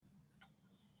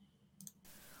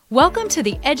Welcome to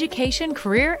the Education,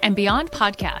 Career, and Beyond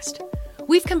podcast.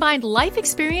 We've combined life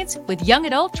experience with young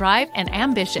adult drive and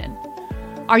ambition.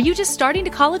 Are you just starting to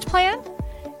college plan?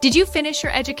 Did you finish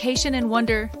your education and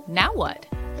wonder, now what?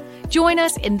 Join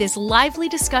us in this lively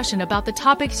discussion about the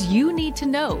topics you need to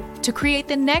know to create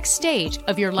the next stage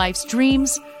of your life's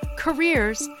dreams,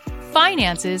 careers,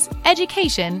 finances,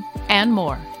 education, and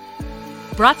more.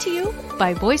 Brought to you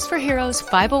by Voice for Heroes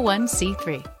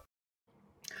 501c3.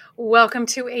 Welcome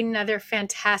to another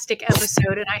fantastic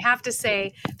episode. And I have to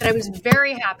say that I was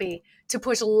very happy to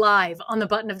push live on the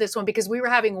button of this one because we were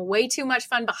having way too much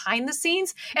fun behind the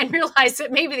scenes and realized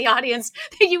that maybe the audience,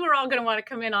 that you were all going to want to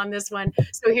come in on this one.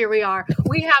 So here we are.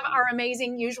 We have our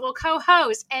amazing usual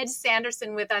co-host, Ed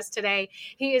Sanderson, with us today.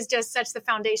 He is just such the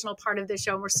foundational part of this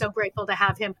show, and we're so grateful to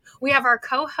have him. We have our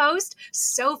co-host,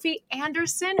 Sophie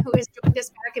Anderson, who has joined us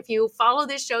back. If you follow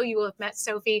this show, you will have met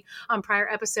Sophie on prior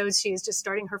episodes. She is just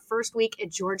starting her first week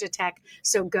at Georgia Tech.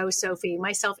 So go, Sophie.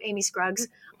 Myself, Amy Scruggs,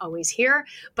 always here.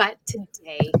 But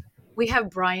today we have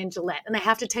Bryan Gillette. And I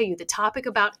have to tell you, the topic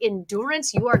about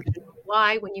endurance, you are going to know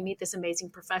why when you meet this amazing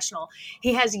professional.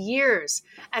 He has years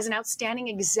as an outstanding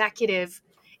executive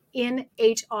in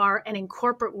HR and in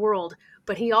corporate world,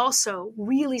 but he also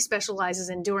really specializes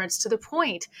in endurance to the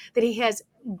point that he has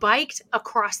biked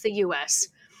across the U.S.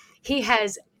 He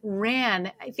has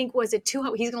ran, I think, he's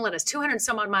going to let us 200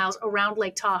 some odd miles around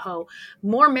Lake Tahoe,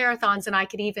 more marathons than I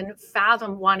could even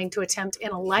fathom wanting to attempt in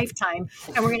a lifetime.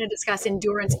 And we're going to discuss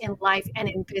endurance in life and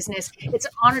in business. It's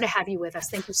an honor to have you with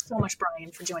us. Thank you so much,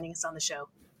 Bryan, for joining us on the show.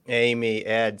 Amy,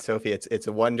 Ed, Sophie, it's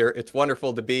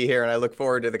wonderful to be here, and I look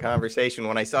forward to the conversation.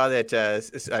 When I saw that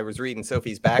I was reading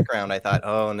Sophie's background, I thought,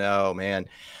 oh no, man,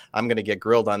 I'm going to get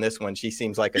grilled on this one. She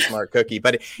seems like a smart cookie,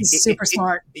 but He's super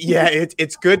smart.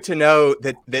 It's good to know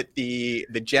that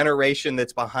the generation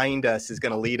that's behind us is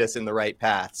going to lead us in the right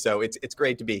path. So it's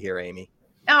great to be here, Amy.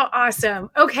 Oh, awesome.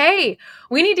 Okay.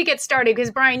 We need to get started because,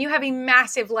 Bryan, you have a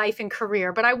massive life and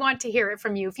career, but I want to hear it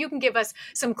from you. If you can give us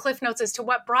some cliff notes as to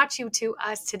what brought you to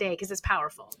us today, because it's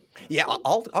powerful. Yeah,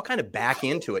 I'll kind of back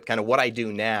into it, kind of what I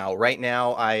do now. Right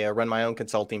now, I run my own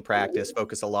consulting practice,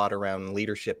 focus a lot around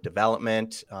leadership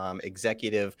development,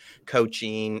 executive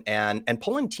coaching, and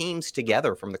pulling teams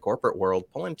together from the corporate world,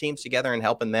 pulling teams together and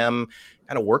helping them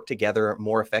kind of work together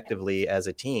more effectively as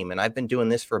a team. And I've been doing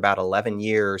this for about 11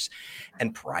 years.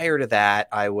 And prior to that,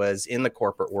 I was in the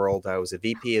corporate world. I was a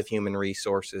VP of human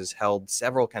resources, held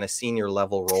several kind of senior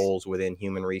level roles within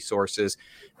human resources,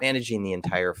 managing the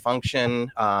entire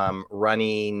function,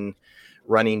 running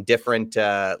different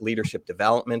leadership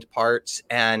development parts,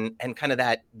 and kind of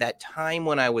that time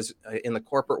when I was in the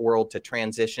corporate world to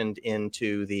transitioned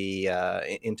into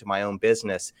my own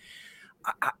business.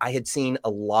 I had seen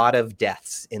a lot of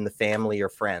deaths in the family or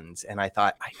friends, and I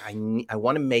thought I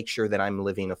want to make sure that I'm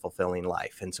living a fulfilling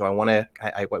life. And so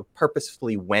I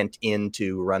purposefully went in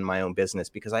to run my own business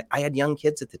because I had young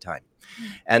kids at the time.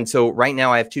 And so right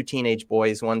now I have two teenage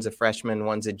boys. One's a freshman,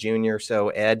 one's a junior. So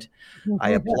Ed,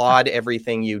 I applaud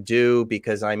everything you do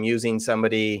because I'm using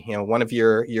somebody, one of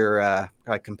your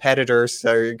competitors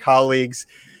or your colleagues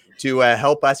to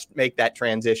help us make that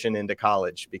transition into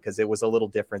college, because it was a little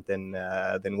different than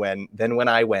when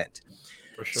I went.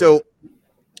 For sure.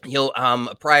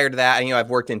 So, prior to that, I've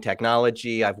worked in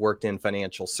technology, I've worked in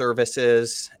financial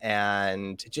services,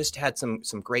 and just had some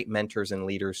great mentors and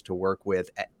leaders to work with.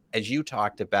 As you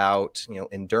talked about,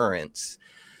 endurance,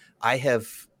 I have,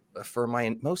 for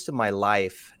most of my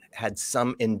life, had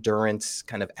some endurance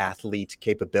kind of athlete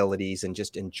capabilities and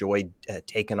just enjoyed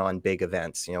taking on big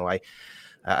events.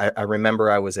 I remember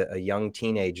I was a young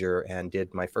teenager and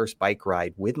did my first bike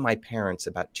ride with my parents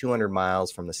about 200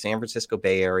 miles from the San Francisco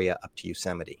Bay Area up to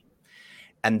Yosemite.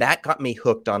 And that got me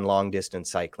hooked on long distance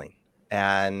cycling.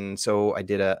 And so I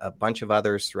did a bunch of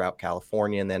others throughout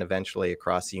California and then eventually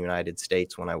across the United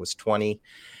States when I was 20.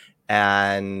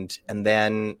 And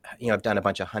then, I've done a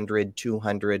bunch of 100,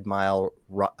 200 mile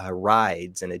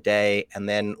rides in a day, and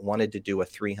then wanted to do a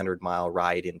 300 mile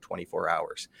ride in 24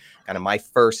 hours. Kind of my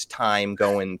first time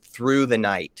going through the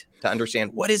night to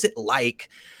understand what is it like.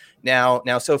 Now,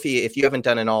 Sophie, if you haven't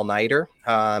done an all-nighter,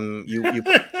 you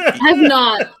I've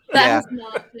not. That has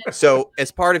not been. So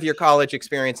as part of your college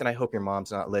experience, and I hope your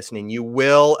mom's not listening, you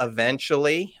will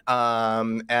eventually,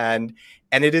 and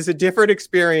it is a different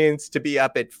experience to be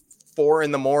up at 4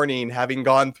 a.m, having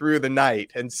gone through the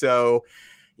night. And so,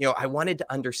 I wanted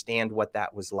to understand what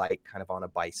that was like kind of on a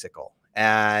bicycle.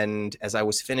 And as I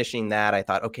was finishing that, I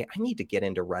thought, okay, I need to get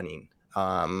into running.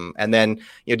 And then,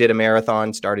 did a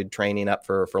marathon, started training up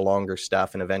for longer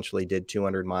stuff, and eventually did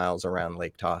 200 miles around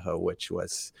Lake Tahoe, which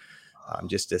was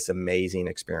just this amazing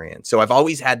experience. So I've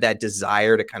always had that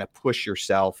desire to kind of push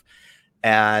yourself.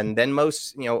 And then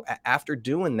after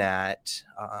doing that,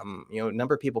 a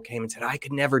number of people came and said, I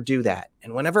could never do that.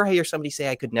 And whenever I hear somebody say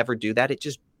I could never do that, it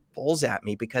just pulls at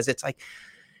me, because it's like,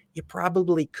 you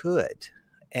probably could.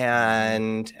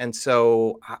 And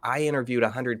so I interviewed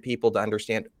 100 people to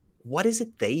understand, what is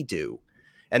it they do?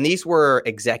 And these were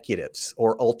executives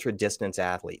or ultra distance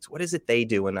athletes. What is it they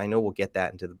do? And I know we'll get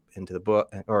that into the book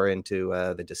or into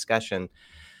the discussion.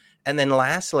 And then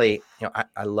lastly,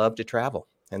 I love to travel.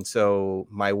 And so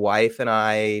my wife and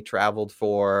I traveled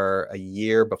for a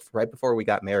year right before we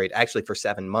got married, actually for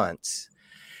 7 months.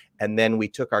 And then we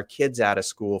took our kids out of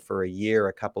school for a year,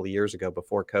 a couple of years ago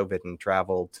before COVID, and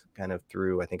traveled kind of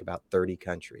through, I think, about 30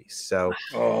 countries. So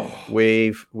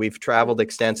we've traveled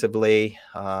extensively,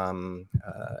 and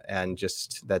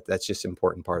just that's just an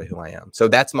important part of who I am. So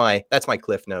that's my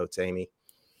Cliff Notes, Amy.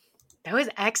 That was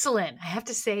excellent. I have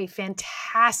to say,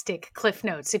 fantastic Cliff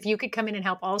Notes. If you could come in and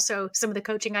help also some of the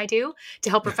coaching I do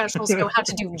to help professionals know how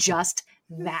to do just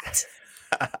that.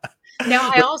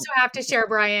 Now, I also have to share,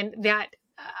 Bryan, that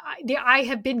I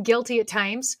have been guilty at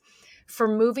times for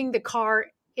moving the car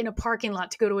in a parking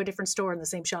lot to go to a different store in the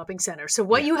same shopping center. So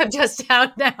what you have just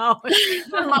done now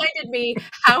reminded me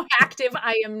how active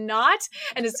I am not.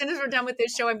 And as soon as we're done with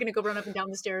this show, I'm going to go run up and down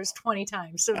the stairs 20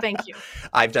 times. So thank you.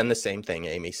 I've done the same thing,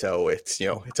 Amy. So it's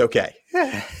okay.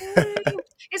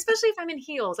 Especially if I'm in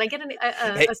heels. I get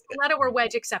a stiletto or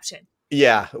wedge exception.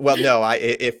 Yeah. Well, no,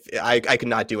 I could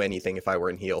not do anything if I were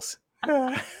in heels.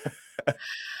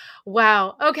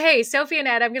 Wow. Okay, Sophie and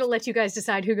Ed, I'm going to let you guys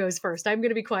decide who goes first. I'm going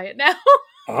to be quiet now.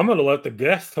 I'm going to let the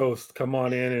guest host come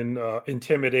on in and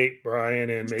intimidate Bryan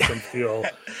and make him feel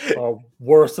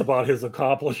worse about his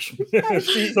accomplishment.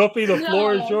 Sophie, the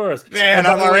floor is yours. Man,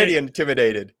 I'm already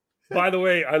intimidated. By the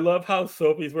way, I love how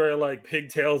Sophie's wearing like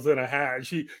pigtails and a hat.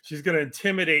 She's going to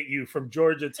intimidate you from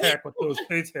Georgia Tech with those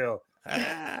pigtails.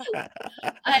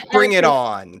 Bring it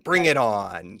on. Bring it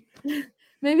on.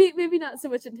 Maybe not so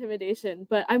much intimidation,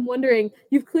 but I'm wondering,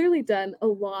 you've clearly done a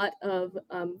lot of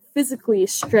physically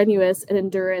strenuous and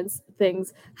endurance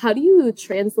things. How do you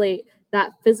translate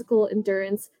that physical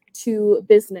endurance to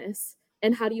business?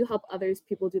 And how do you help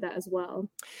people do that as well?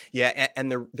 Yeah,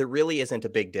 and there really isn't a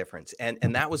big difference. And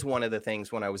that was one of the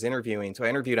things when I was interviewing. So I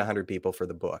interviewed 100 people for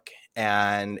the book.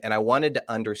 And I wanted to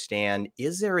understand,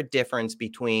 is there a difference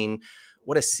between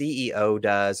what a CEO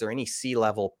does or any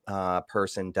C-level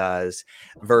person does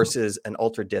versus an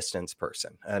ultra distance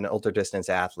person, an ultra distance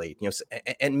athlete?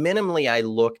 And minimally, I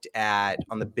looked at,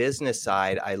 on the business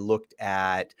side, I looked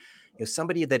at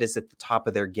somebody that is at the top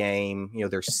of their game.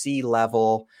 They're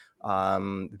C-level,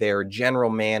 they're general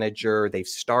manager, they've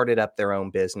started up their own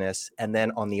business. And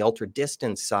then on the ultra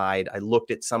distance side, I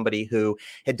looked at somebody who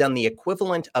had done the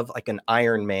equivalent of like an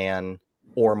Ironman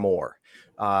or more.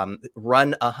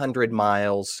 Run 100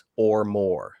 miles or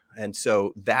more. And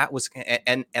so that was,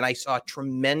 and I saw a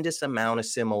tremendous amount of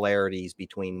similarities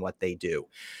between what they do.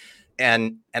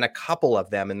 And a couple of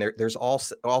them, and there's all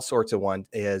sorts of one,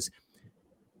 is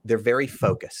they're very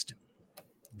focused.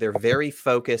 They're very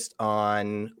focused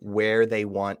on where they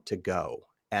want to go.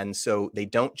 And so they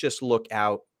don't just look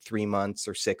out 3 months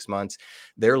or 6 months.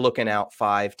 They're looking out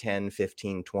 5, 10,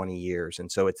 15, 20 years.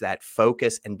 And so it's that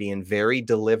focus and being very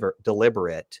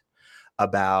deliberate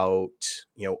about,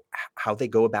 how they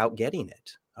go about getting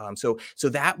it. So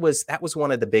that was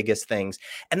one of the biggest things.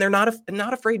 And they're not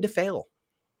afraid to fail.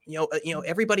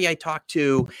 Everybody I talked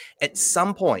to at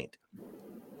some point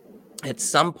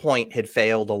had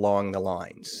failed along the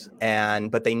lines,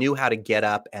 but they knew how to get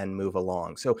up and move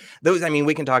along. So those,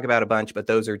 we can talk about a bunch, but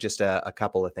those are just a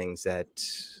couple of things that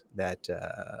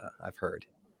I've heard.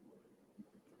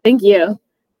 Thank you.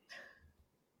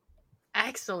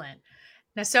 Excellent.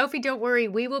 Now, Sophie, don't worry.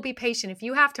 We will be patient. If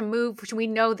you have to move, which we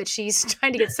know that she's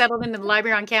trying to get settled into the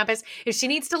library on campus. If she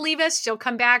needs to leave us, she'll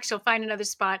come back. She'll find another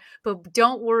spot, but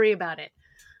don't worry about it.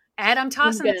 Ed, I'm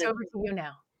tossing this over to you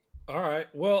now. All right.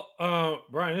 Well,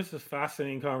 Bryan, this is a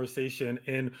fascinating conversation.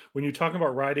 And when you're talking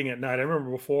about riding at night, I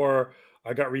remember before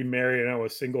I got remarried and I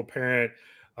was a single parent,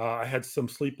 I had some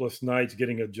sleepless nights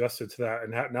getting adjusted to that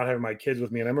and not having my kids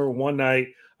with me. And I remember one night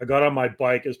I got on my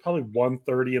bike. It was probably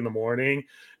 1:30 in the morning,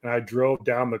 and I drove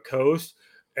down the coast.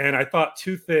 And I thought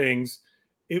two things.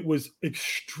 It was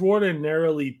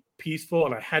extraordinarily peaceful,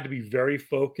 and I had to be very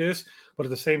focused. But at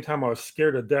the same time, I was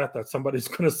scared to death that somebody's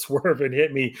going to swerve and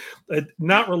hit me.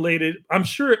 Not related. I'm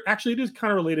sure actually it is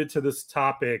kind of related to this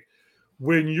topic.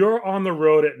 When you're on the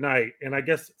road at night, and I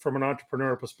guess from an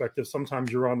entrepreneur perspective,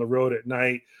 sometimes you're on the road at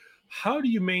night. How do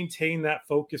you maintain that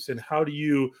focus, and how do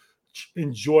you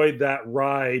enjoy that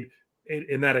ride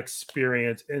in that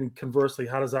experience? And conversely,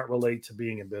 how does that relate to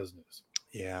being in business?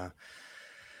 Yeah.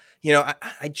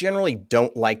 I generally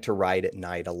don't like to ride at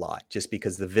night a lot, just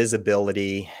because the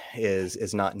visibility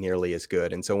is not nearly as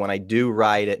good. And so when I do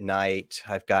ride at night,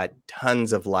 I've got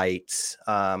tons of lights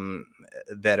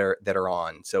that are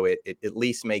on. So it at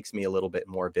least makes me a little bit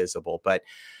more visible. But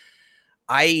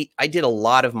I did a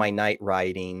lot of my night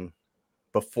riding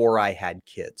before I had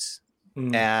kids.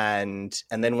 And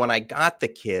then when I got the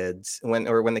kids,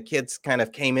 when the kids kind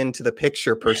of came into the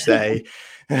picture per se,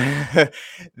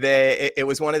 it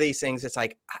was one of these things. It's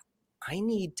like, I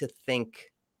need to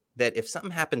think that if something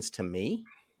happens to me,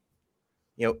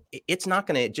 it's not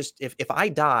going to just, if I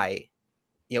die,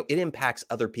 it impacts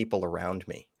other people around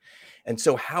me. And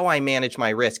so how I manage my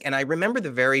risk. And I remember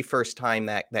the very first time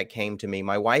that came to me,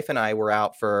 my wife and I were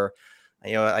out for,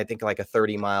 I think like a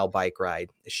 30-mile bike ride.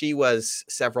 She was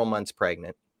several months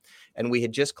pregnant, and we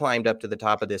had just climbed up to the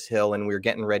top of this hill, and we were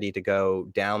getting ready to go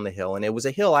down the hill. And it was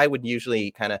a hill I would usually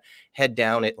kind of head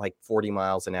down at like 40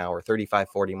 miles an hour, 35,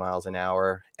 40 miles an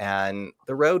hour. And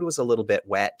the road was a little bit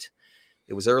wet.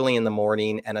 It was early in the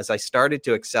morning. And as I started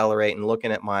to accelerate and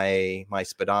looking at my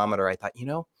speedometer, I thought,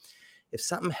 if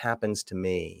something happens to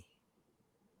me,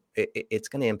 it's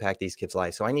going to impact these kids'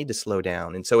 lives. So I need to slow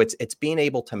down. And so it's being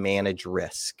able to manage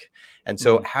risk. And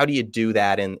so how do you do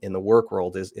that in the work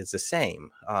world is the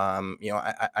same.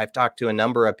 I've talked to a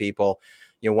number of people,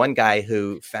 one guy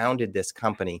who founded this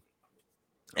company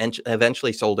and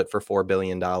eventually sold it for $4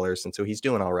 billion. And so he's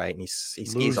doing all right. And he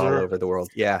skis all over the world.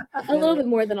 Yeah. A little bit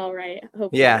more than all right.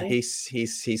 Hopefully. Yeah.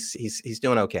 He's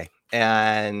doing okay.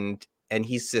 And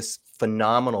he's this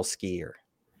phenomenal skier.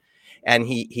 And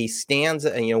he stands,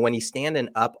 when he's standing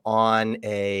up on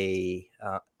a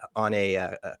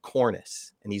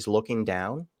cornice and he's looking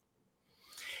down,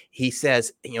 he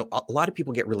says, a lot of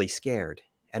people get really scared.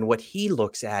 And what he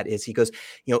looks at is, he goes,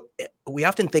 we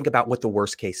often think about what the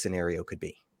worst case scenario could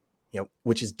be,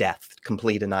 which is death,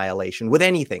 complete annihilation with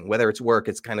anything, whether it's work,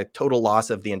 it's kind of total loss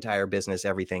of the entire business,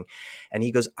 everything. And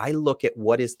he goes, I look at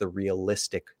what is the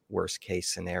realistic worst case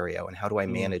scenario and how do I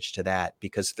manage to that?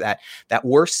 Because that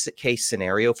worst case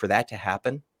scenario, for that to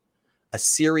happen, a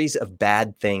series of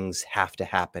bad things have to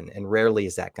happen. And rarely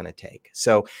is that going to take.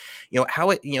 So,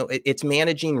 it's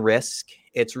managing risk.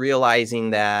 It's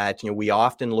realizing that, we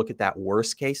often look at that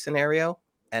worst case scenario.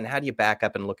 And how do you back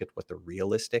up and look at what the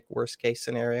realistic worst case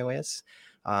scenario is,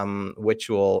 which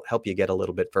will help you get a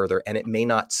little bit further. And it may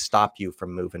not stop you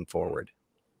from moving forward.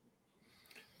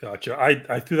 Gotcha.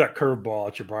 I threw that curveball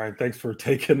at you, Bryan. Thanks for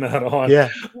taking that on. Yeah.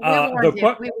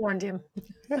 We warned him.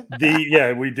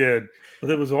 We did. But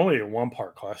it was only a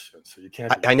one-part question, so you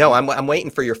can't. I know. I'm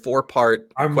waiting for your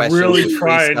 4-part I'm question. really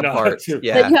trying not to.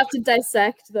 Yeah. But you have to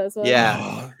dissect those ones.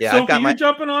 Yeah. Yeah. So you're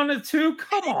jumping on it too?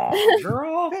 Come on,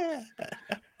 girl.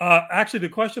 Actually, the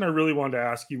question I really wanted to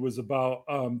ask you was about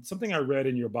something I read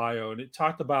in your bio, and it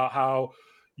talked about how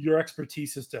your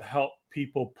expertise is to help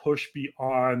people push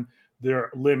beyond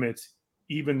their limits,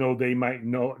 even though they might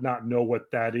not know what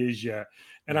that is yet.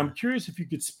 And I'm curious if you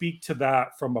could speak to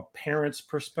that from a parent's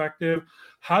perspective.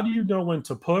 How do you know when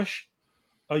to push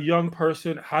a young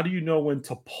person? How do you know when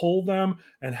to pull them?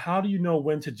 And how do you know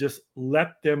when to just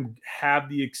let them have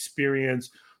the experience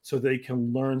so they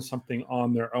can learn something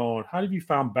on their own? How have you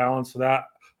found balance to that?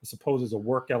 I suppose there's a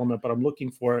work element, but I'm looking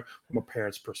for it from a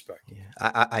parent's perspective.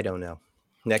 Yeah, I don't know.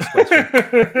 Next question.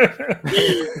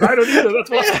 I don't either. That's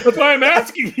why I'm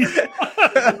asking you.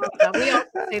 We all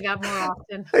say that more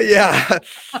often. Yeah.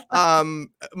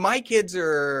 My kids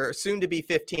are soon to be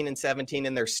 15 and 17,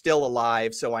 and they're still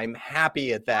alive. So I'm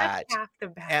happy at that. That's half the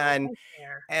battle.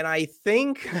 And I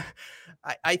think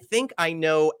I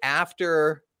know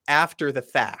after the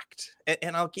fact.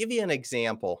 And I'll give you an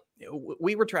example.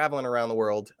 We were traveling around the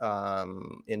world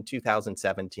in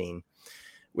 2017.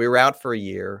 We were out for a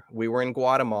year. We were in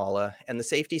Guatemala, and the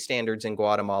safety standards in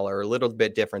Guatemala are a little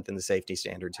bit different than the safety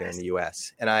standards here in the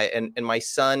US. And my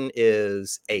son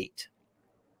is 8.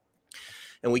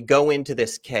 And we go into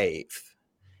this cave,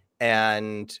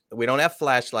 and we don't have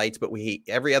flashlights, but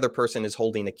every other person is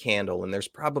holding a candle, and there's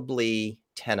probably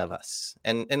 10 of us.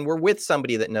 And we're with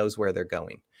somebody that knows where they're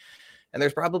going. And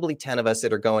there's probably 10 of us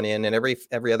that are going in, and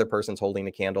every other person's holding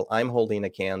a candle. I'm holding a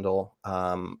candle.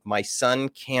 My son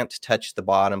can't touch the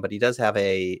bottom, but he does have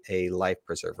a life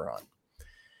preserver on.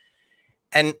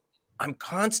 And I'm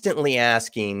constantly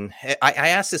asking, I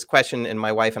ask this question, and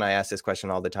my wife and I ask this question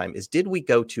all the time, is did we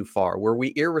go too far? Were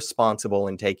we irresponsible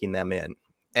in taking them in?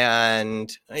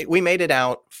 And we made it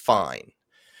out fine.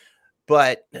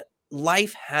 But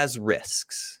life has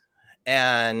risks.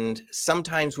 And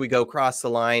sometimes we go across the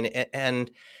line, and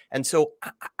And so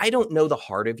I don't know the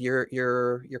heart of your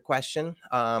question,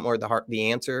 or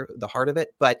the heart of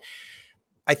it, but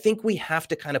I think we have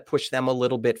to kind of push them a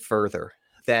little bit further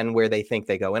than where they think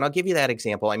they go. And I'll give you that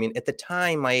example. I mean, at the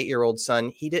time, my 8-year-old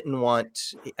son, he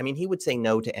would say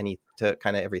no to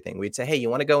kind of everything. We'd say, hey, you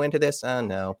want to go into this?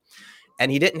 No.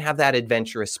 And he didn't have that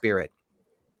adventurous spirit.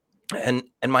 And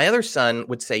my other son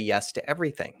would say yes to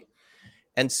everything.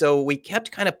 And so we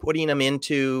kept kind of putting him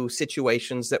into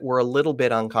situations that were a little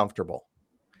bit uncomfortable.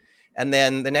 And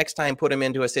then the next time put him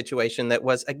into a situation that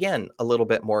was, again, a little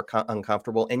bit more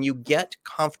uncomfortable. And you get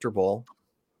comfortable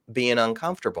being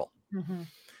uncomfortable. Mm-hmm.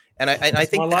 And I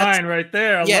think my line right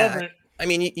there. I love it. I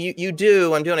mean, you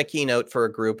do. I'm doing a keynote for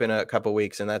a group in a couple of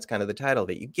weeks, and that's kind of the title of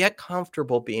it. You get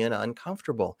comfortable being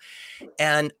uncomfortable.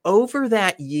 And over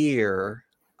that year,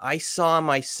 I saw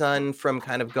my son from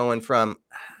kind of going from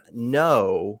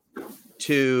no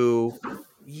to,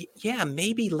 yeah,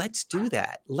 maybe let's do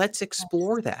that. Let's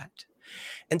explore that.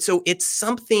 And so it's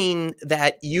something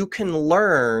that you can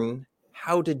learn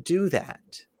how to do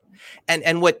that.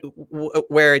 And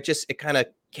where it kind of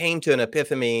came to an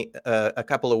epiphany a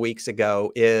couple of weeks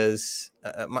ago is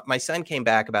my son came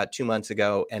back about 2 months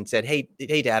ago and said, hey,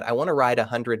 Dad, I want to ride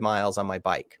 100 miles on my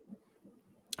bike.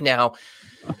 Now,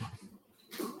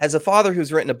 as a father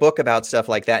who's written a book about stuff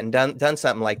like that and done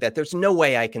something like that, there's no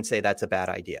way I can say that's a bad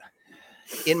idea.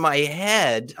 In my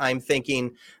head, I'm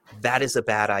thinking that is a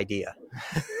bad idea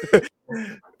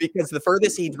because the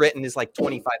furthest he'd written is like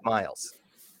 25 miles.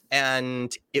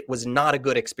 And it was not a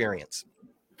good experience.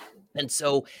 And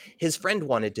so his friend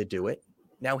wanted to do it.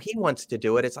 Now he wants to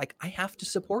do it. It's like, I have to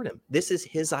support him. This is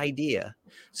his idea.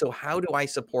 So how do I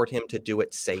support him to do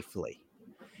it safely?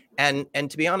 And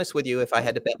to be honest with you, if I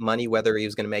had to bet money whether he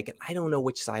was going to make it, I don't know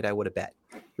which side I would have bet,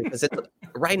 because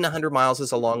riding 100 miles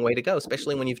is a long way to go,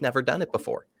 especially when you've never done it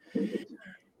before.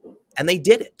 And they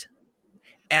did it.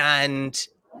 And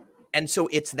so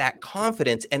it's that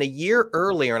confidence. And a year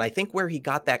earlier, and I think where he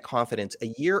got that confidence,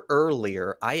 a year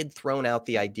earlier, I had thrown out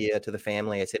the idea to the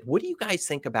family. I said, what do you guys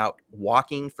think about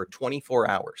walking for 24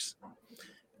 hours?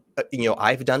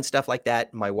 I've done stuff like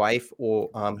that. My wife, who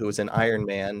was an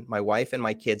Ironman, my wife and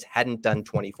my kids hadn't done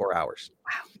 24 hours.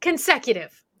 Wow.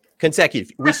 Consecutive.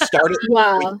 We started.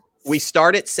 Wow. We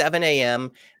start at 7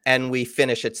 a.m. and we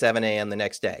finish at 7 a.m. the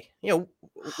next day.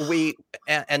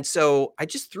 And so I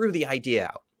just threw the idea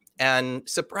out. And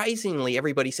surprisingly,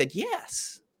 everybody said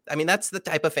yes. I mean, that's the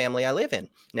type of family I live in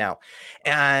now.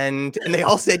 And they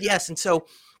all said yes. And so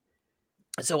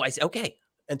I said, okay.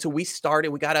 And so we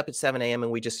got up at 7 a.m.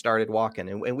 and we just started walking.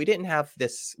 And we didn't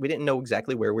know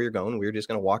exactly where we were going. We were just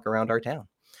going to walk around our town.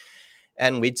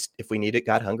 And if we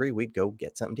got hungry, we'd go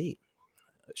get something to eat.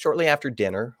 Shortly after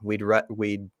dinner,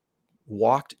 we'd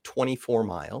walked 24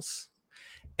 miles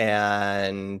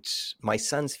and my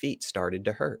son's feet started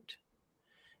to hurt.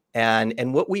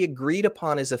 And what we agreed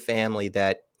upon as a family,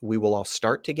 that we will all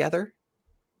start together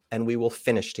and we will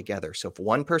finish together. So if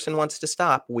one person wants to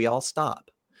stop, we all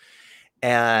stop.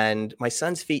 And my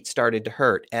son's feet started to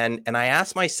hurt. And I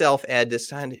asked myself, Ed, this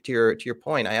time to your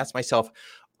point, I asked myself,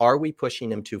 are we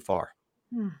pushing him too far?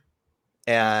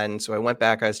 And so I went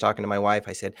back, I was talking to my wife.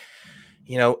 I said,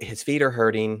 his feet are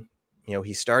hurting.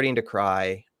 He's starting to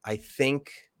cry. I think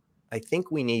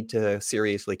we need to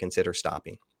seriously consider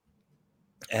stopping.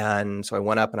 And so I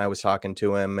went up and I was talking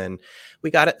to him, and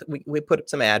we put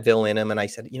some Advil in him. And I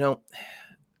said,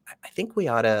 I think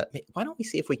why don't we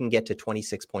see if we can get to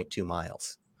 26.2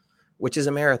 miles, which is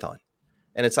a marathon.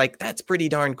 And it's like, that's pretty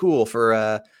darn cool for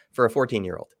a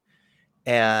 14-year-old.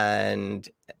 And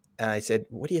I said,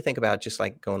 what do you think about just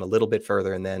like going a little bit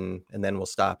further and then we'll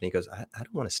stop? And he goes, I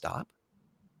don't want to stop.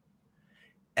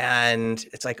 And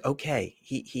it's like, okay,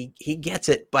 he gets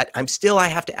it, but I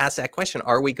have to ask that question.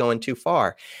 Are we going too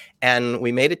far? And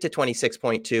we made it to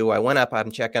 26.2. I went up,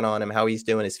 I'm checking on him, how he's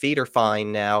doing. His feet are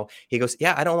fine now. He goes,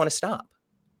 yeah, I don't want to stop.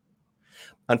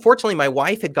 Unfortunately, my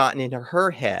wife had gotten into her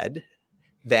head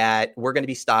that we're going to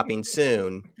be stopping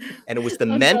soon. And it was the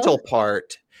mental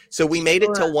part. So we made it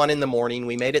till 1 a.m.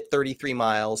 We made it 33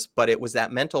 miles, but it was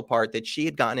that mental part that she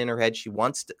had gotten in her head. She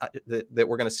wants that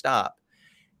we're going to stop.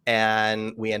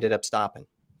 And we ended up stopping.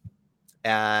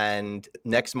 And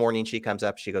next morning she comes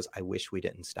up, she goes, I wish we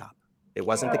didn't stop. It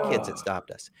wasn't the kids that stopped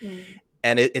us.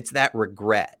 And it's that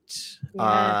regret.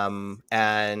 Yes.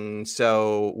 And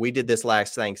so we did this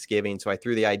last Thanksgiving. So I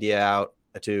threw the idea out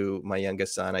to my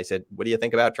youngest son. I said, what do you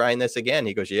think about trying this again?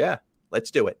 He goes, yeah, let's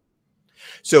do it.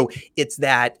 So it's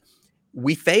that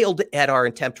we failed at our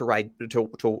attempt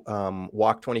to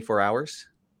walk 24 hours.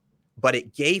 But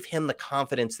it gave him the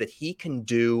confidence that he can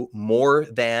do more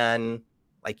than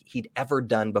like he'd ever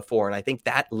done before. And I think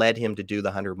that led him to do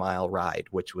the 100-mile ride,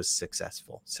 which was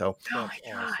successful. So Oh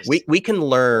my gosh. we can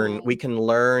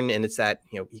learn, and it's that,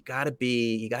 you got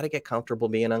to get comfortable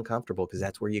being uncomfortable, because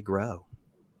that's where you grow.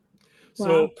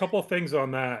 So a couple of things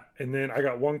on that. And then I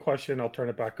got one question. I'll turn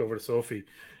it back over to Sophie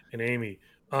and Amy.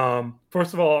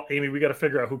 First of all, Amy, we got to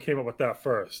figure out who came up with that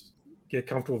first. Get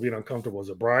comfortable being uncomfortable. Is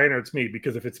it Bryan or it's me?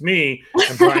 Because if it's me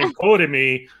and Bryan quoted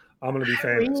me, I'm going to be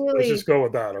famous. Really, let's just go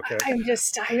with that, okay?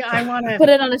 I want to put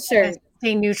it on a shirt.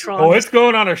 Stay neutral. Oh, it's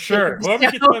going on a shirt.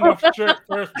 Whoever gets on the shirt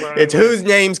first, Bryan. It's whose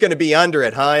name's going to be under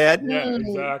it, huh, Ed? Yeah,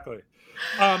 exactly.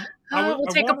 We'll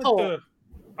take a poll.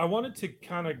 I wanted to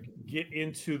kind of get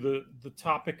into the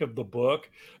topic of the book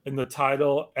and the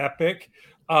title, Epic.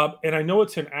 And I know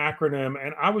it's an acronym,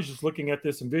 and I was just looking at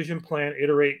this: envision, plan,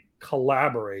 iterate,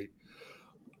 collaborate.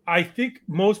 I think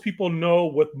most people know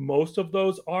what most of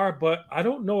those are, but I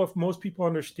don't know if most people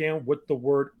understand what the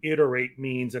word iterate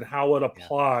means and how it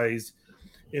applies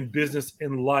in business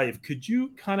and life. Could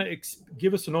you kind of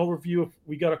give us an overview, if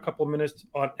we got a couple of minutes,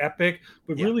 on Epic,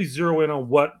 but really zero in on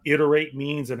what iterate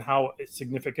means and how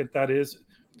significant that is?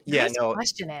 Nice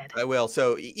question, Ed. I will.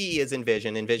 So E is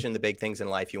envision the big things in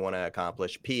life you want to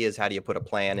accomplish. P is how do you put a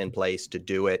plan in place to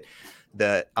do it.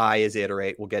 The I is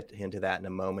iterate. We'll get into that in a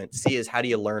moment. C is how do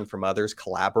you learn from others,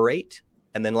 collaborate.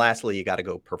 And then lastly, you got to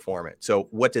go perform it. So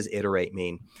what does iterate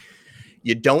mean?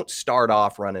 You don't start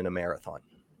off running a marathon.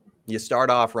 You start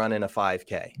off running a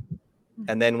 5K.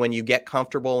 And then when you get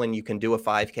comfortable and you can do a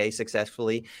 5K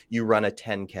successfully, you run a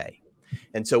 10K.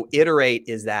 And so iterate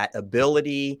is that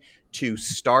ability to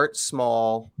start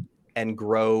small and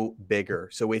grow bigger.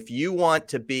 So if you want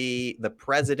to be the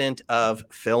president of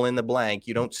fill in the blank,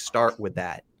 you don't start with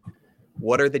that.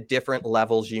 What are the different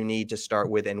levels you need to start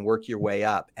with and work your way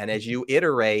up? And as you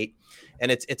iterate,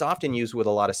 and it's often used with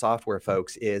a lot of software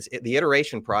folks, the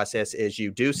iteration process is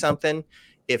you do something.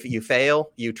 If you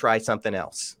fail, you try something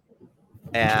else.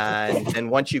 And then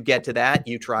once you get to that,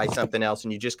 you try something else,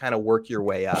 and you just kind of work your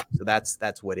way up. So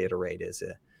that's what iterate is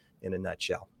in a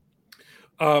nutshell.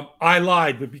 I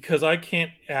lied, but because I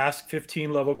can't ask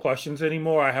 15 level questions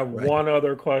anymore, I have one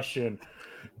other question,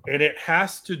 and it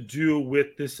has to do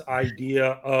with this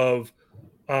idea of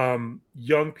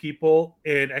young people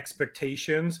and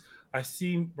expectations. I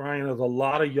see, Bryan, there's a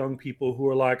lot of young people who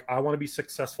are like, I want to be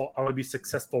successful. I want to be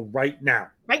successful right now.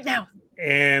 Right now.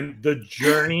 And the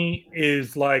journey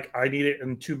is like, I need it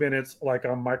in 2 minutes, like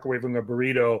I'm microwaving a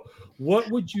burrito.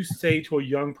 What would you say to a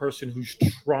young person who's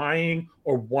trying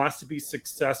or wants to be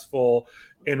successful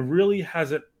and really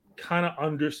hasn't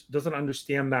doesn't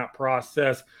understand that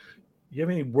process? Do you have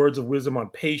any words of wisdom on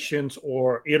patience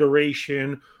or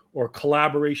iteration or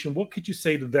collaboration? What could you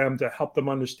say to them to help them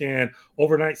understand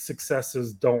overnight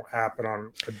successes don't happen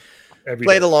on every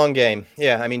Play day? the long game.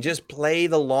 Yeah. I mean, just play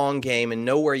the long game and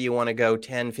know where you want to go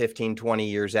 10, 15, 20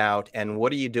 years out. And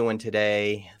what are you doing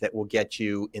today that will get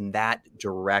you in that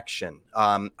direction?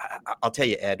 I'll tell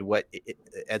you, Ed,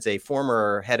 as a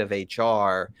former head of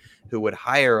HR who would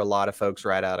hire a lot of folks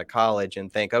right out of college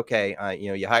and think, okay,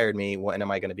 you hired me. When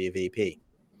am I going to be a VP?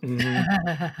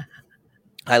 Mm-hmm.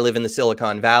 I live in the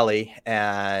Silicon Valley,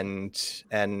 and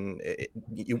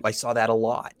I saw that a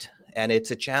lot. And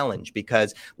it's a challenge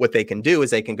because what they can do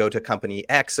is they can go to company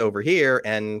X over here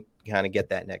and kind of get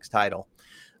that next title.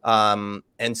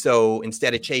 And so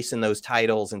instead of chasing those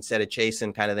titles, instead of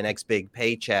chasing kind of the next big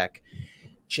paycheck,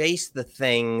 chase the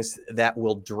things that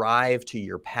will drive to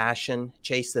your passion,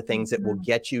 chase the things that will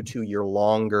get you to your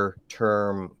longer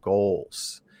term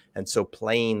goals. And so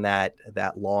playing that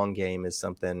long game is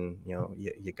something,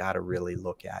 you got to really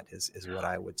look at is what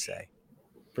I would say.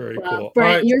 Very cool.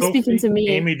 Bryan, right, you're Sophie, speaking to me.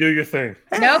 Amy, do your thing.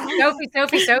 Nope, Sophie.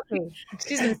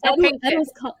 She's been so patient.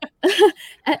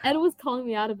 Ed was calling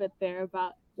me out a bit there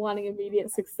about wanting immediate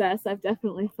success. I've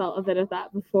definitely felt a bit of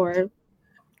that before,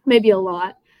 maybe a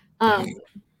lot.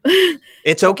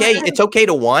 It's okay. It's okay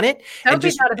to want it.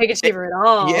 Sophie's not a big achiever at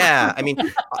all. Yeah. I mean,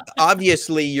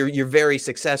 obviously you're very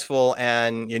successful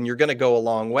and you're going to go a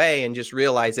long way, and just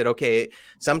realize that, okay,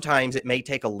 sometimes it may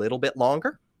take a little bit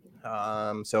longer.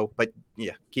 But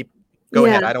yeah, go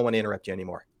ahead. I don't want to interrupt you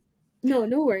anymore. No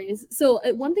worries. So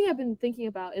one thing I've been thinking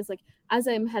about is, like, as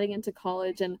I'm heading into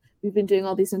college and we've been doing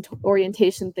all these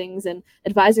orientation things and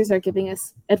advisors are giving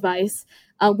us advice,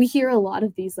 we hear a lot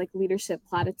of these like leadership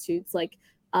platitudes, like,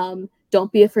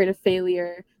 don't be afraid of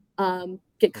failure,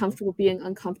 get comfortable being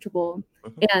uncomfortable.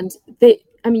 And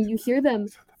you hear them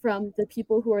from the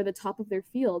people who are the top of their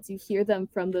fields. You hear them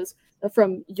from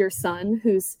your son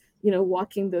who's,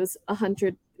 walking those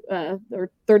 100 or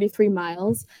 33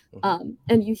 miles.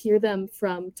 And you hear them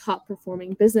from top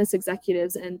performing business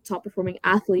executives and top performing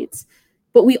athletes.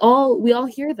 but we all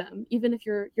hear them, even if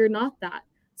you're not that.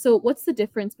 So what's the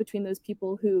difference between those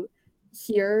people who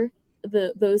hear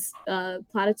those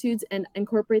platitudes and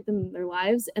incorporate them in their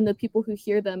lives, and the people who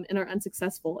hear them and are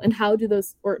unsuccessful? And how do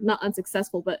those, or not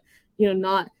unsuccessful, but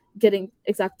not getting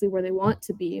exactly where they want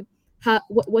to be,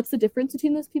 what's the difference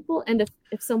between those people? And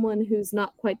if someone who's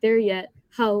not quite there yet,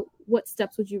 what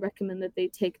steps would you recommend that they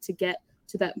take to get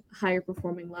to that higher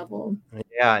performing level?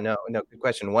 Yeah, no, good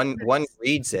question. One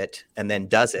reads it and then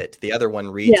does it. The other one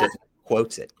reads it and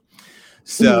quotes it.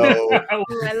 So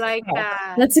I like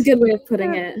that. That's a good way of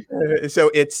putting it. So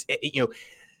it's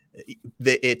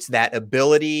it's that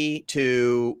ability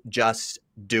to just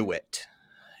do it.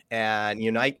 And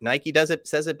Nike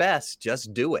says it best,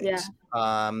 just do it. Yeah.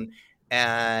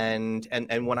 And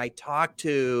when I talk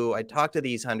to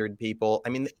these 100 people, I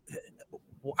mean,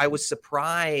 I was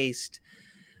surprised.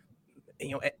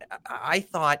 I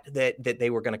thought that they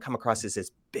were going to come across as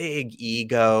this big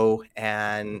ego,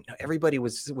 and everybody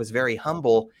was very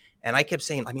humble. And I kept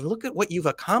saying, I mean, look at what you've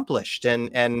accomplished.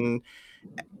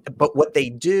 But what they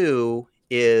do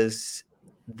is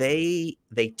they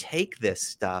take this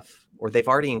stuff, or they've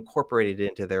already incorporated it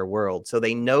into their world. So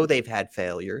they know they've had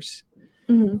failures.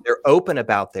 Mm-hmm. They're open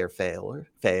about their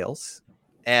fails,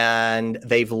 and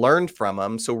they've learned from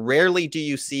them. So rarely do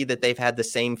you see that they've had the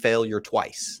same failure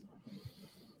twice,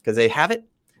 because they have it,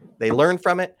 they learn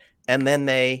from it, and then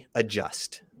they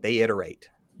adjust, they iterate.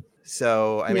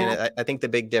 So, I mean, I think the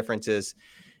big difference is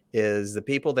the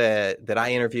people that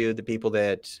I interviewed, the people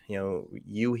that,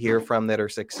 you hear from that are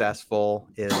successful,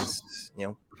 is,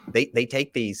 they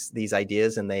take these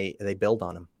ideas and they build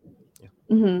on them. Yeah.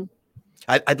 Mm-hmm.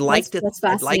 I'd like to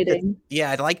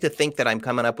think that I'm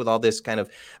coming up with all this kind of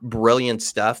brilliant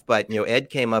stuff, but Ed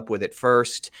came up with it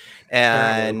first,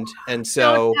 and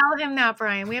so don't tell him that,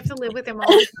 Bryan. We have to live with him all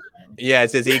the time. Yeah,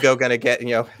 is his ego going to get?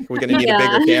 We're going to need a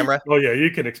bigger camera. Oh yeah,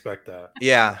 you can expect that.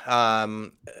 Yeah,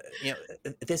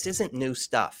 this isn't new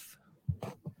stuff,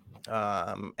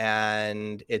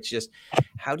 and it's just,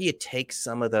 how do you take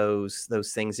some of those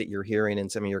things that you're hearing in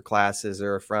some of your classes,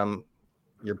 or from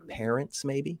your parents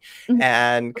maybe,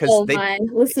 and because I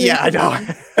know,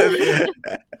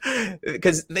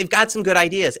 because they've got some good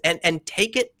ideas, and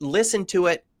take it, listen to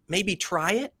it, maybe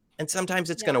try it, and sometimes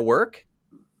it's going to work,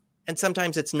 and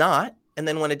sometimes it's not. And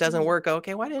then when it doesn't work,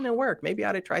 okay, why didn't it work? Maybe I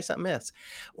ought to try something else.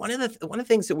 One of the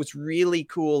things that was really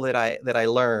cool that I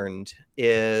learned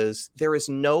is there is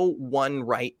no one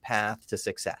right path to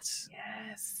success.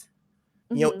 Yes.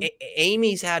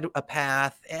 Amy's had a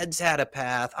path, Ed's had a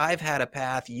path, I've had a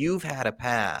path, you've had a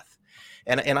path.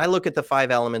 And I look at the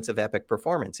 5 elements of epic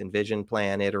performance: envision,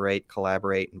 plan, iterate,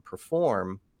 collaborate, and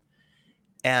perform.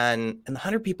 And the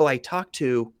 100 people I talked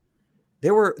to,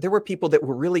 there were people that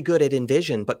were really good at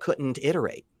envision but couldn't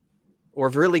iterate, or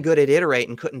really good at iterate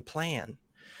and couldn't plan.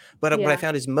 But what I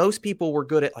found is most people were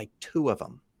good at like 2 of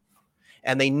them,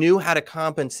 and they knew how to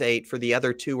compensate for the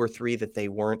other 2 or 3 that they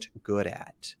weren't good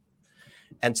at.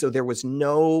 And so there was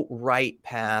no right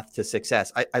path to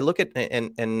success. I look at,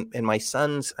 and my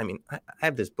son's, I mean, I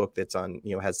have this book that's on,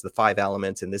 has the 5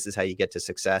 elements, and this is how you get to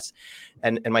success.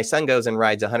 And my son goes and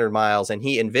rides 100 miles, and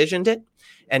he envisioned it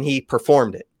and he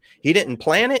performed it. He didn't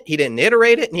plan it. He didn't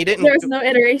iterate it. And he didn't. There's no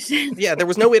iteration. Yeah, there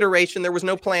was no iteration. There was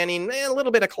no planning, a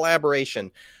little bit of collaboration.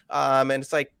 And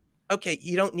it's like, okay,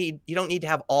 you don't need to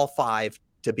have all 5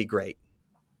 to be great,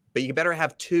 but you better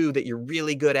have 2 that you're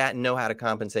really good at and know how to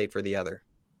compensate for the other.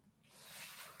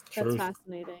 That's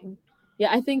fascinating.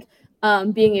 Yeah, I think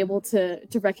being able to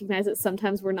recognize that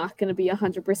sometimes we're not going to be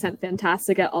 100%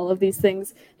 fantastic at all of these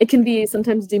things, it can be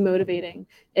sometimes demotivating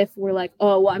if we're like,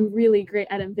 oh, well, I'm really great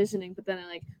at envisioning, but then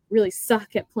I really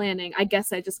suck at planning. I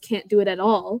guess I just can't do it at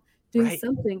all. Doing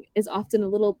something is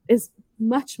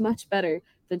much, much better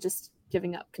than just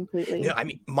giving up completely. I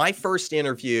mean, my first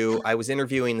interview, I was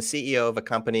interviewing the CEO of a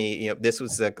company. This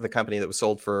was the company that was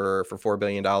sold for $4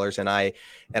 billion,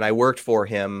 and I worked for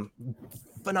him.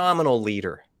 Phenomenal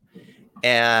leader,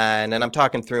 and I'm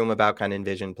talking through him about kind of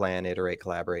envision, plan, iterate,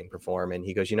 collaborate, and perform. And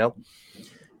he goes, I'm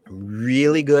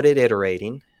really good at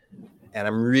iterating, and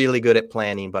I'm really good at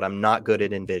planning, but I'm not good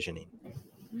at envisioning.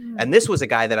 And this was a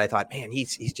guy that I thought, man,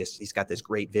 he's got this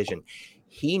great vision.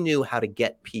 He knew how to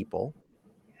get people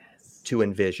to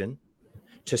envision,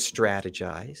 to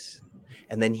strategize,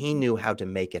 and then he knew how to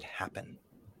make it happen.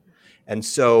 And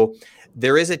so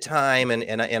there is a time,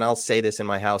 and I'll say this in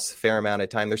my house a fair amount of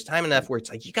time, there's time enough where it's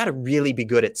like, you got to really be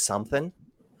good at something,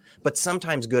 but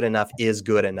sometimes good enough is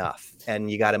good enough,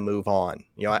 and you got to move on.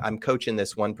 I'm coaching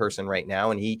this one person right now,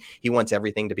 and he wants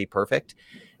everything to be perfect.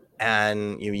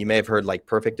 And you may have heard, like,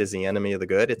 perfect is the enemy of the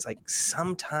good. It's like,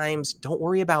 sometimes don't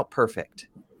worry about perfect.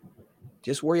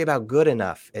 Just worry about good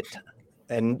enough.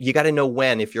 And you got to know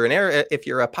when. If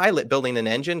you're a pilot building an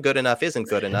engine, good enough isn't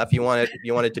good enough. You want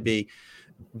it to be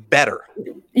better.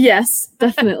 Yes,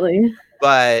 definitely.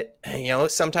 But,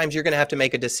 sometimes you're going to have to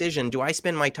make a decision. Do I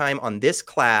spend my time on this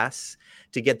class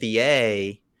to get the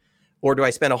A, or do I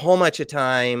spend a whole bunch of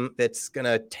time that's going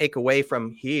to take away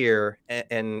from here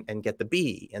and get the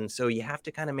B? And so you have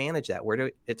to kind of manage that.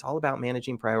 It's all about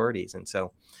managing priorities. And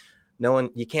so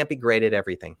you can't be great at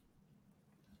everything.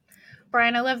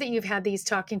 Bryan, I love that you've had these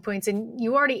talking points, and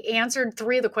you already answered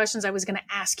 3 of the questions I was going to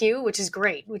ask you, which is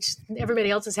great, which everybody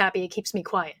else is happy. It keeps me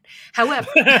quiet. However,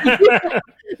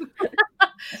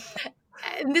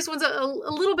 and this one's a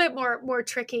little bit more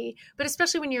tricky, but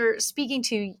especially when you're speaking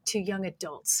to young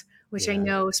adults, which I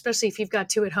know, especially if you've got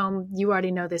 2 at home, you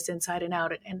already know this inside and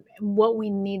out and what we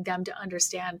need them to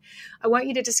understand. I want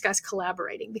you to discuss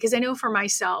collaborating, because I know for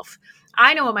myself,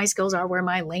 I know what my skills are, where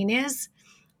my lane is.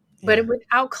 But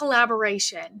without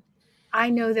collaboration, I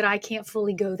know that I can't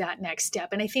fully go that next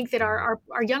step. And I think that our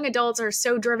young adults are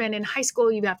so driven in high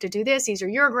school. You have to do this. These are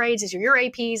your grades. These are your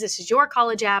APs. This is your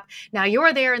college app. Now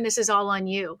you're there and this is all on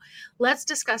you. Let's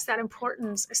discuss that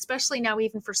importance, especially now,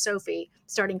 even for Sophie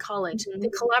starting college. Mm-hmm. The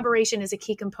collaboration is a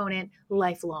key component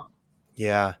lifelong.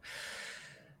 Yeah.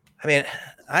 I mean,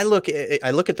 I look at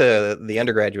the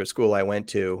undergraduate school I went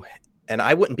to, and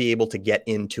I wouldn't be able to get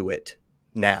into it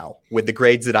now with the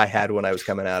grades that I had when I was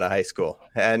coming out of high school.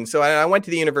 And so I went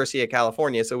to the University of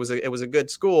California. So it was a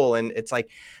good school. And it's like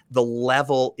the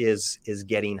level is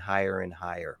getting higher and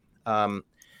higher.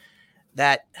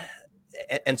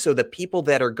 And so the people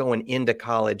that are going into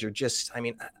college are just,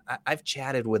 I've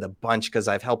chatted with a bunch because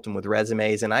I've helped them with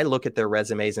resumes, and I look at their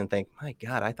resumes and think, my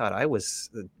God, I thought I was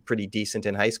pretty decent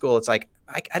in high school. It's like,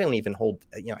 I don't even hold,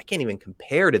 I can't even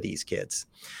compare to these kids,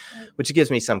 which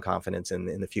gives me some confidence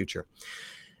in the future.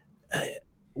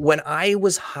 When I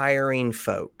was hiring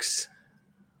folks,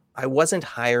 I wasn't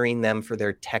hiring them for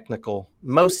their technical,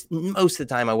 most of the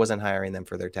time I wasn't hiring them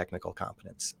for their technical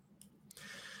competence.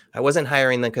 I wasn't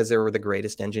hiring them because they were the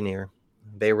greatest engineer.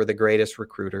 They were the greatest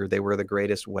recruiter. They were the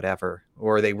greatest whatever,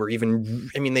 or they were even,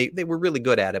 they were really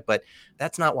good at it, but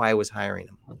that's not why I was hiring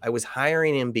them. I was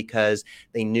hiring them because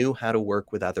they knew how to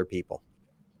work with other people.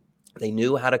 They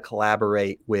knew how to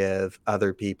collaborate with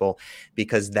other people,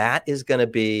 because that is going to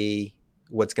be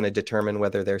what's going to determine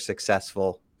whether they're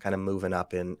successful kind of moving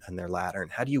up in their ladder.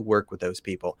 And how do you work with those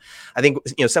people? I think,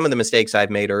 some of the mistakes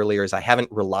I've made earlier is I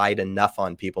haven't relied enough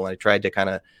on people. And I tried to kind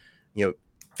of,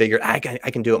 figure I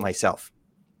can do it myself.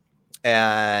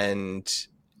 And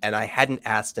I hadn't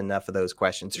asked enough of those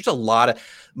questions. There's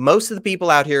most of the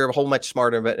people out here are a whole much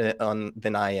smarter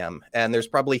than I am. And there's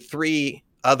probably 3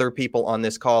 other people on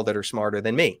this call that are smarter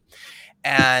than me.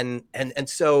 And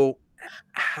so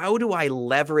how do I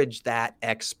leverage that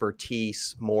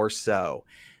expertise more so?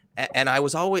 And I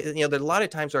was always, there's a lot of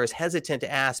times where I was hesitant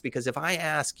to ask, because if I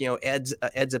ask,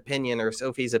 Ed's opinion or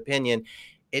Sophie's opinion,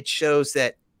 it shows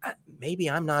that maybe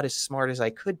I'm not as smart as I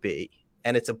could be.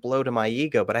 And it's a blow to my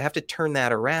ego, but I have to turn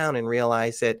that around and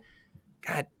realize that,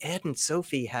 God, Ed and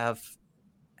Sophie have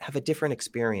a different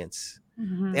experience.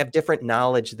 Mm-hmm. They have different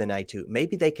knowledge than I do.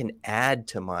 Maybe they can add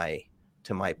to my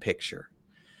picture.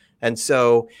 And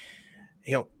so,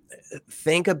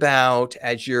 think about,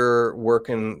 as you're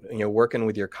working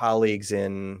with your colleagues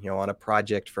on a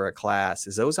project for a class,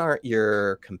 those aren't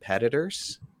your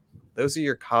competitors. Those are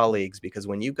your colleagues, because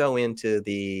when you go into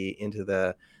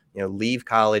the leave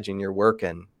college and you're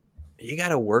working, you got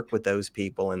to work with those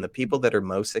people, and the people that are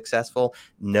most successful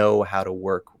know how to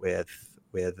work with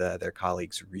their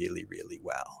colleagues really, really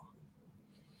well.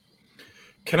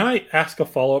 Can I ask a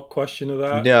follow-up question to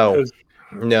that?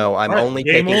 No, I'm only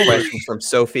taking questions from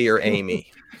Sophie or Amy.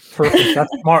 Perfect.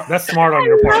 That's smart. That's smart on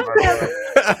your part, by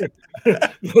the way.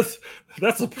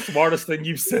 That's the smartest thing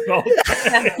you've said all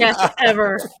day. Yes,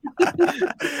 ever.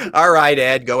 All right,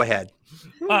 Ed, go ahead.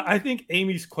 I think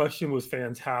Amy's question was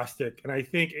fantastic. And I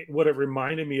think what it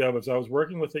reminded me of is I was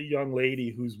working with a young lady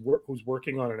who's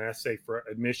working on an essay for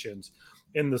admissions.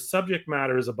 And the subject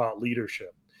matter is about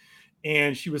leadership.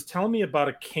 And she was telling me about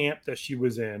a camp that she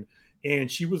was in.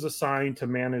 And she was assigned to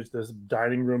manage this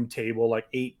dining room table, like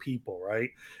 8 people,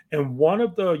 right? And one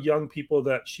of the young people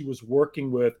that she was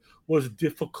working with was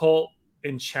difficult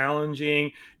and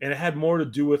challenging. And it had more to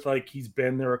do with, like, he's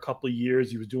been there a couple of years.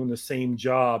 He was doing the same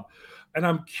job. And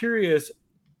I'm curious,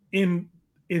 in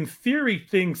theory,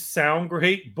 things sound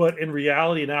great, but in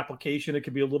reality and application, it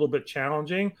can be a little bit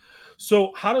challenging.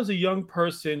 So how does a young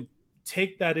person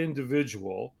take that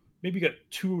individual? Maybe you got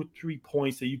 2 or 3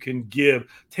 points that you can give.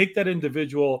 Take that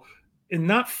individual and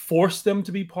not force them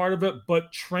to be part of it,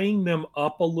 but train them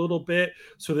up a little bit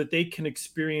so that they can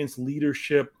experience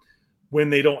leadership when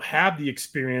they don't have the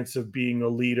experience of being a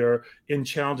leader in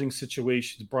challenging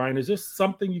situations. Bryan, is this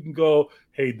something you can go,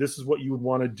 hey, this is what you would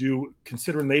want to do,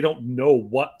 considering they don't know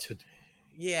what to do?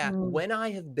 Yeah. When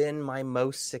I have been my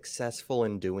most successful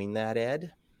in doing that,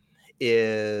 Ed,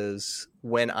 is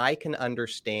when I can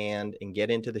understand and get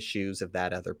into the shoes of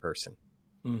that other person.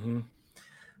 Mm-hmm.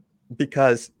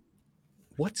 Because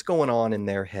what's going on in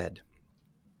their head?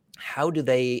 How do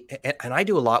they, and I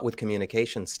do a lot with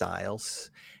communication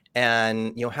styles,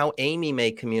 and how Amy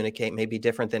may communicate may be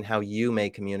different than how you may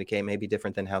communicate, may be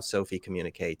different than how Sophie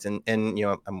communicates. And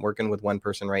I'm working with one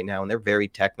person right now, and they're very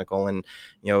technical, and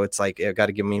it's like I got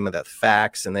to give them the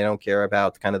facts, and they don't care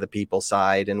about kind of the people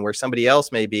side. And where somebody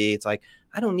else may be, it's like,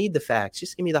 I don't need the facts,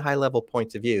 just give me the high level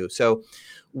points of view. So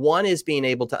one is being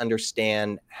able to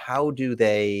understand how do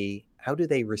they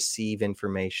receive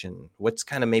information? What's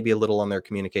kind of maybe a little on their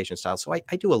communication style? So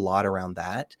I do a lot around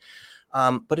that.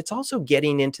 But it's also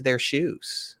getting into their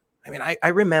shoes. I mean, I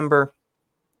remember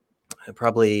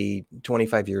probably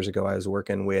 25 years ago, I was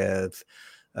working with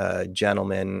a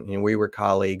gentleman, and we were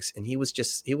colleagues, and he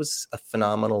was a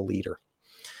phenomenal leader.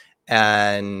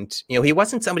 And, he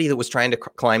wasn't somebody that was trying to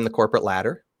climb the corporate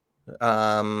ladder.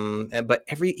 But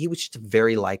he was just a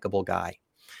very likable guy.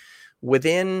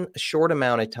 Within a short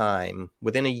amount of time,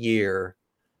 within a year,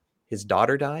 his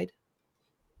daughter died.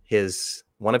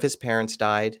 One of his parents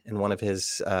died, and one of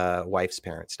his wife's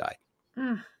parents died.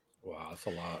 Wow, that's a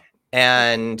lot.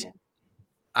 And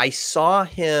I saw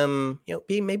him,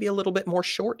 be maybe a little bit more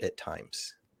short at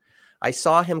times. I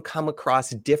saw him come across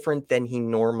different than he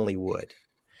normally would.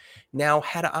 Now,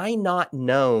 had I not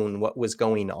known what was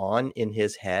going on in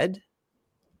his head,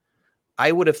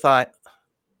 I would have thought,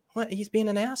 well, he's being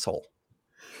an asshole.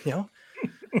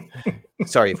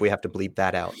 Sorry if we have to bleep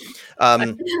that out.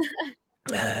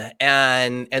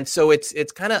 And so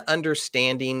it's kind of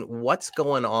understanding what's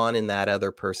going on in that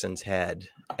other person's head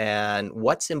and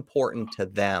what's important to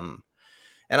them.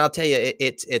 And I'll tell you,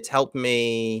 it's helped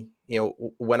me,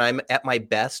 when I'm at my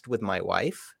best with my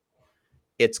wife,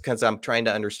 it's because I'm trying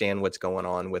to understand what's going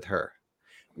on with her.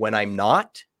 When I'm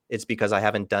not, it's because I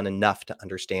haven't done enough to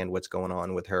understand what's going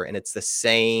on with her. And it's the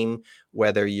same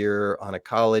whether you're on a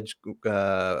college, working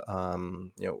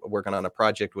on a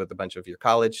project with a bunch of your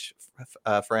college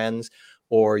friends,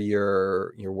 or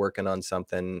you're working on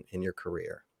something in your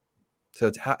career. So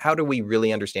it's how do we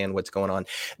really understand what's going on?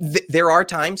 There are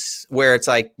times where it's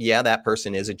like, yeah, that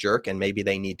person is a jerk, and maybe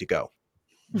they need to go.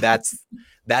 That's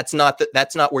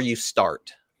not where you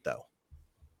start, though.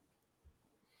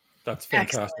 That's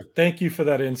fantastic. Excellent. Thank you for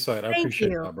that insight. I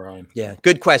appreciate that, Bryan. Yeah,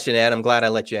 good question, Ed. I'm glad I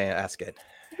let you ask it.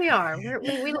 We are. We're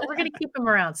going to keep him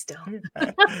around still.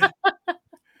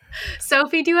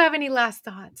 Sophie, do you have any last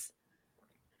thoughts?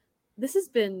 This has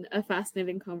been a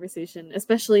fascinating conversation,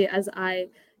 especially as I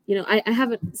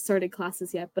haven't started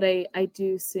classes yet, but I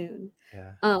do soon.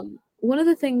 Yeah. One of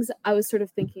the things I was sort of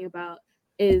thinking about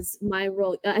is my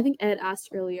role. I think Ed asked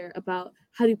earlier about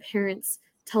how do parents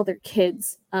tell their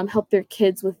kids, help their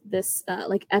kids with this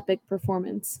like epic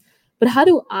performance. But how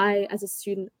do I, as a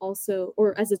student also,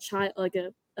 or as a child, like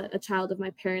a child of my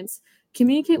parents,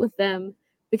 communicate with them?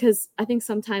 Because I think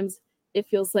sometimes it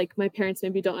feels like my parents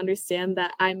maybe don't understand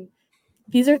that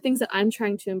these are things that I'm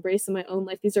trying to embrace in my own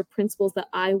life. These are principles that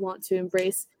I want to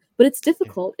embrace, but it's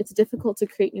difficult. It's difficult to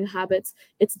create new habits.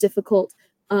 It's difficult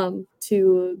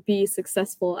to be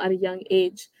successful at a young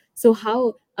age. So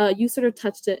how you sort of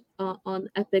touched it on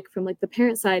epic from like the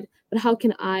parent side, but how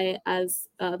can I, as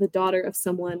the daughter of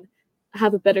someone,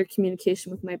 have a better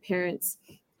communication with my parents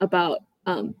about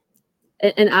and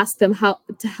ask them how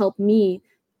to help me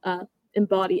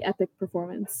embody epic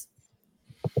performance?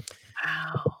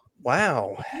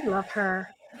 Wow. I love her.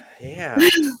 Yeah.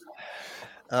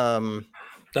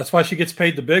 That's why she gets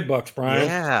paid the big bucks, Bryan.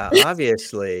 Yeah,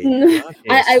 obviously.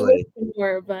 I wish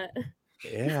more, but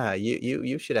yeah,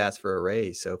 you should ask for a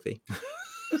raise, Sophie.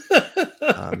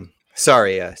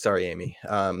 Sorry, Amy.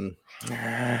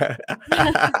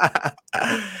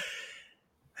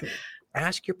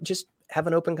 Just have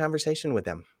an open conversation with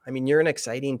them. I mean, you're an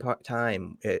exciting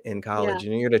time in college,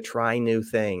 and you're going to try new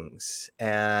things.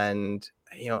 And,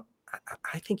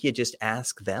 I think you just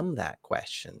ask them that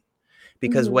question,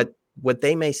 because what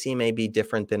they may see may be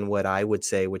different than what I would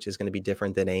say, which is going to be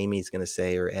different than Amy's going to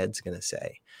say or Ed's going to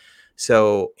say.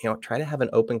 So, try to have an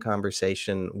open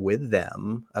conversation with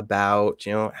them about,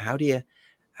 how do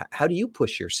you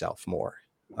push yourself more?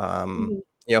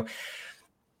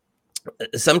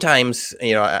 Sometimes,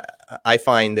 I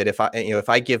find that if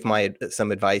I give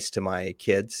some advice to my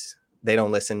kids, they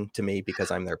don't listen to me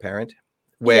because I'm their parent. Yes,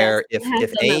 Where I have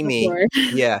if done that Amy, before.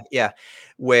 yeah,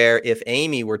 where if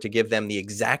Amy were to give them the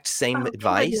exact same Oh, they would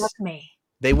love advice, me.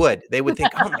 they would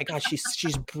think, oh my gosh,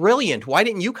 she's brilliant. Why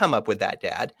didn't you come up with that,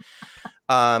 Dad?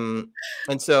 And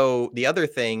so the other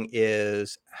thing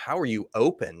is, how are you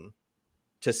open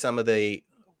to some of the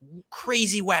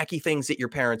crazy, wacky things that your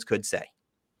parents could say?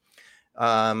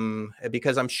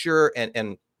 Because I'm sure,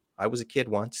 and I was a kid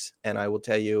once, and I will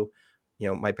tell you,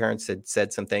 my parents had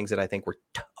said some things that I think were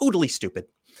totally stupid.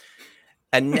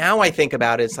 And now I think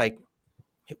about it, it's like,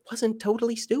 it wasn't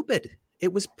totally stupid.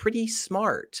 It was pretty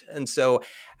smart. And so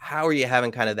how are you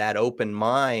having kind of that open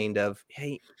mind of,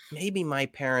 hey, maybe my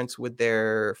parents with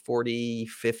their 40,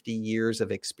 50 years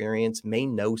of experience may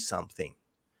know something.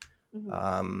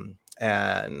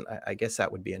 And I guess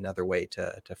that would be another way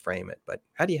to frame it. But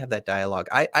how do you have that dialogue?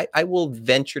 I will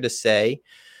venture to say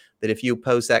that if you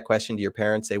pose that question to your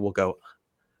parents, they will go,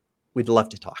 we'd love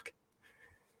to talk.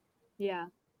 Yeah,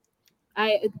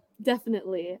 I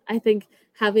definitely. I think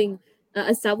having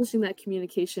establishing that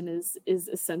communication is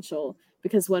essential,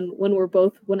 because when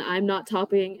I'm not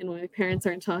talking and when my parents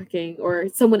aren't talking, or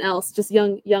someone else, just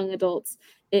young adults,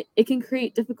 it can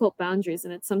create difficult boundaries,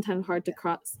 and it's sometimes hard to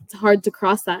cross. It's hard to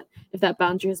cross that if that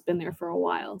boundary has been there for a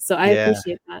while. So I Yeah.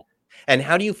 appreciate that. And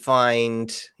how do you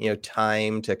find,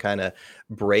 time to kind of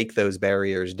break those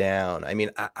barriers down? I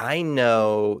mean, I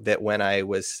know that when I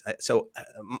was,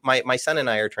 my son and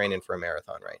I are training for a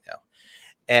marathon right now.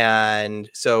 And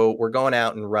so we're going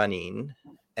out and running.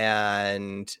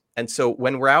 And so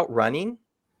when we're out running,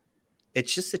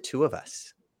 it's just the two of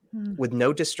us with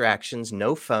no distractions,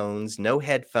 no phones, no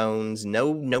headphones,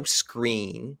 no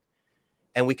screen.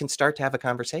 And we can start to have a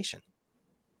conversation.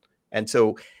 And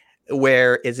so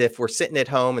whereas if we're sitting at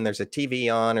home and there's a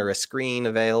TV on or a screen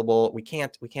available, we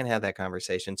can't have that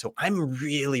conversation. So I'm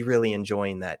really, really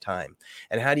enjoying that time.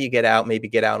 And how do you get out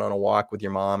on a walk with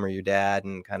your mom or your dad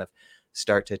and kind of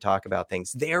start to talk about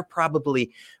things? They're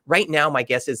probably right now, my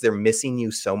guess is they're missing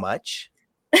you so much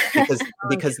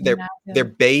because their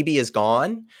baby is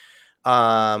gone.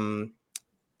 And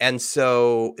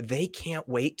so they can't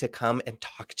wait to come and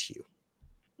talk to you.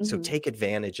 So take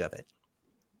advantage of it.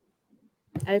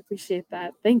 I appreciate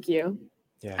that. Thank you.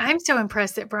 Yeah. I'm so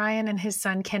impressed that Bryan and his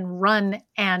son can run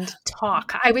and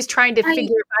talk. I was trying to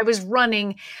figure if I was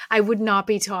running, I would not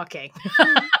be talking.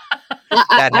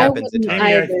 That happens at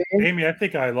times. Amy, I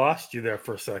think I lost you there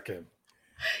for a second.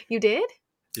 You did?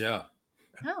 Yeah.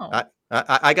 Oh.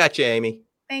 I got you, Amy.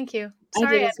 Thank you.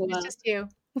 Sorry, as it's well. just you.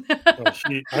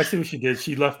 I see what she did.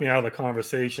 She left me out of the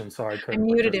conversation, so I couldn't. I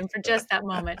muted him for just that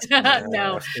moment. Yeah,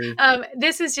 No,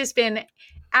 this has just been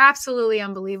absolutely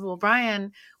unbelievable.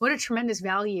 Bryan, what a tremendous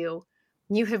value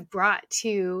you have brought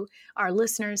to our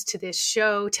listeners, to this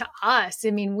show, to us.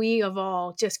 I mean, we have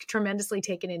all just tremendously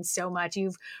taken in so much.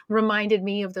 You've reminded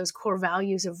me of those core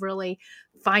values of really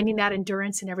finding that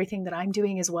endurance in everything that I'm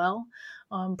doing as well,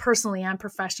 personally and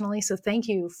professionally. So thank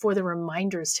you for the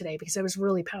reminders today, because it was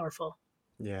really powerful.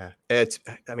 Yeah, it's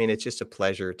just a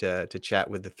pleasure to chat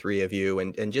with the three of you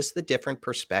and just the different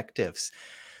perspectives.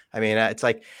 I mean, it's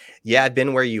like, yeah, I've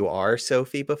been where you are,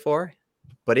 Sophie, before,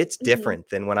 but it's different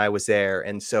than when I was there.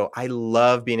 And so I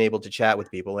love being able to chat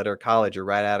with people that are college or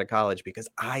right out of college, because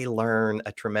I learn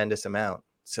a tremendous amount.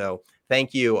 So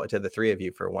thank you to the three of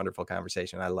you for a wonderful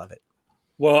conversation. I love it.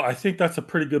 Well, I think that's a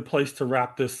pretty good place to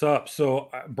wrap this up. So,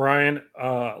 Bryan,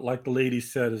 like the lady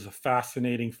said, is a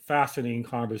fascinating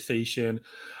conversation.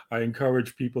 I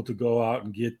encourage people to go out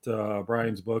and get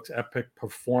Bryan's books, Epic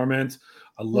Performance.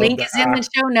 I love Link is in the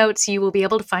show notes. You will be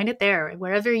able to find it there,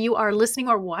 wherever you are listening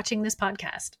or watching this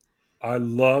podcast. I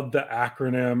love the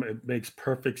acronym. It makes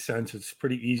perfect sense. It's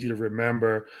pretty easy to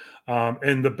remember.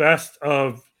 And the best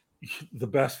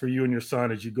for you and your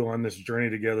son as you go on this journey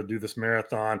together, do this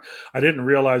marathon. I didn't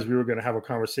realize we were going to have a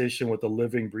conversation with a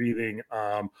living, breathing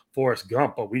Forrest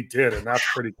Gump, but we did, and that's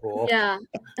pretty cool. Yeah.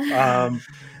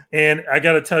 And I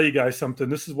got to tell you guys something.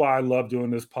 This is why I love doing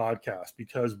this podcast,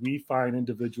 because we find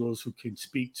individuals who can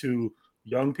speak to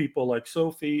young people like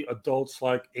Sophie, adults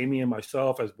like Amy and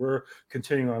myself, as we're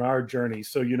continuing on our journey.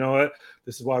 So you know what?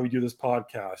 This is why we do this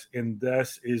podcast. And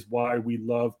this is why we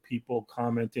love people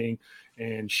commenting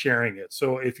and sharing it.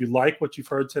 So if you like what you've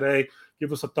heard today,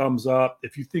 give us a thumbs up.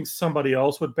 If you think somebody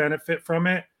else would benefit from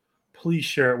it, please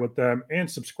share it with them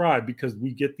and subscribe, because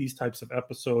we get these types of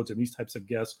episodes and these types of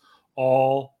guests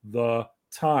all the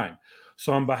time.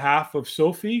 So on behalf of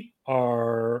Sophie,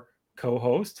 our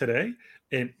co-host today,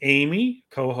 and Amy,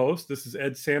 co-host, this is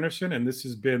Ed Sanderson, and this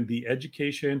has been the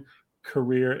Education,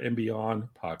 Career, and Beyond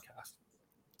podcast.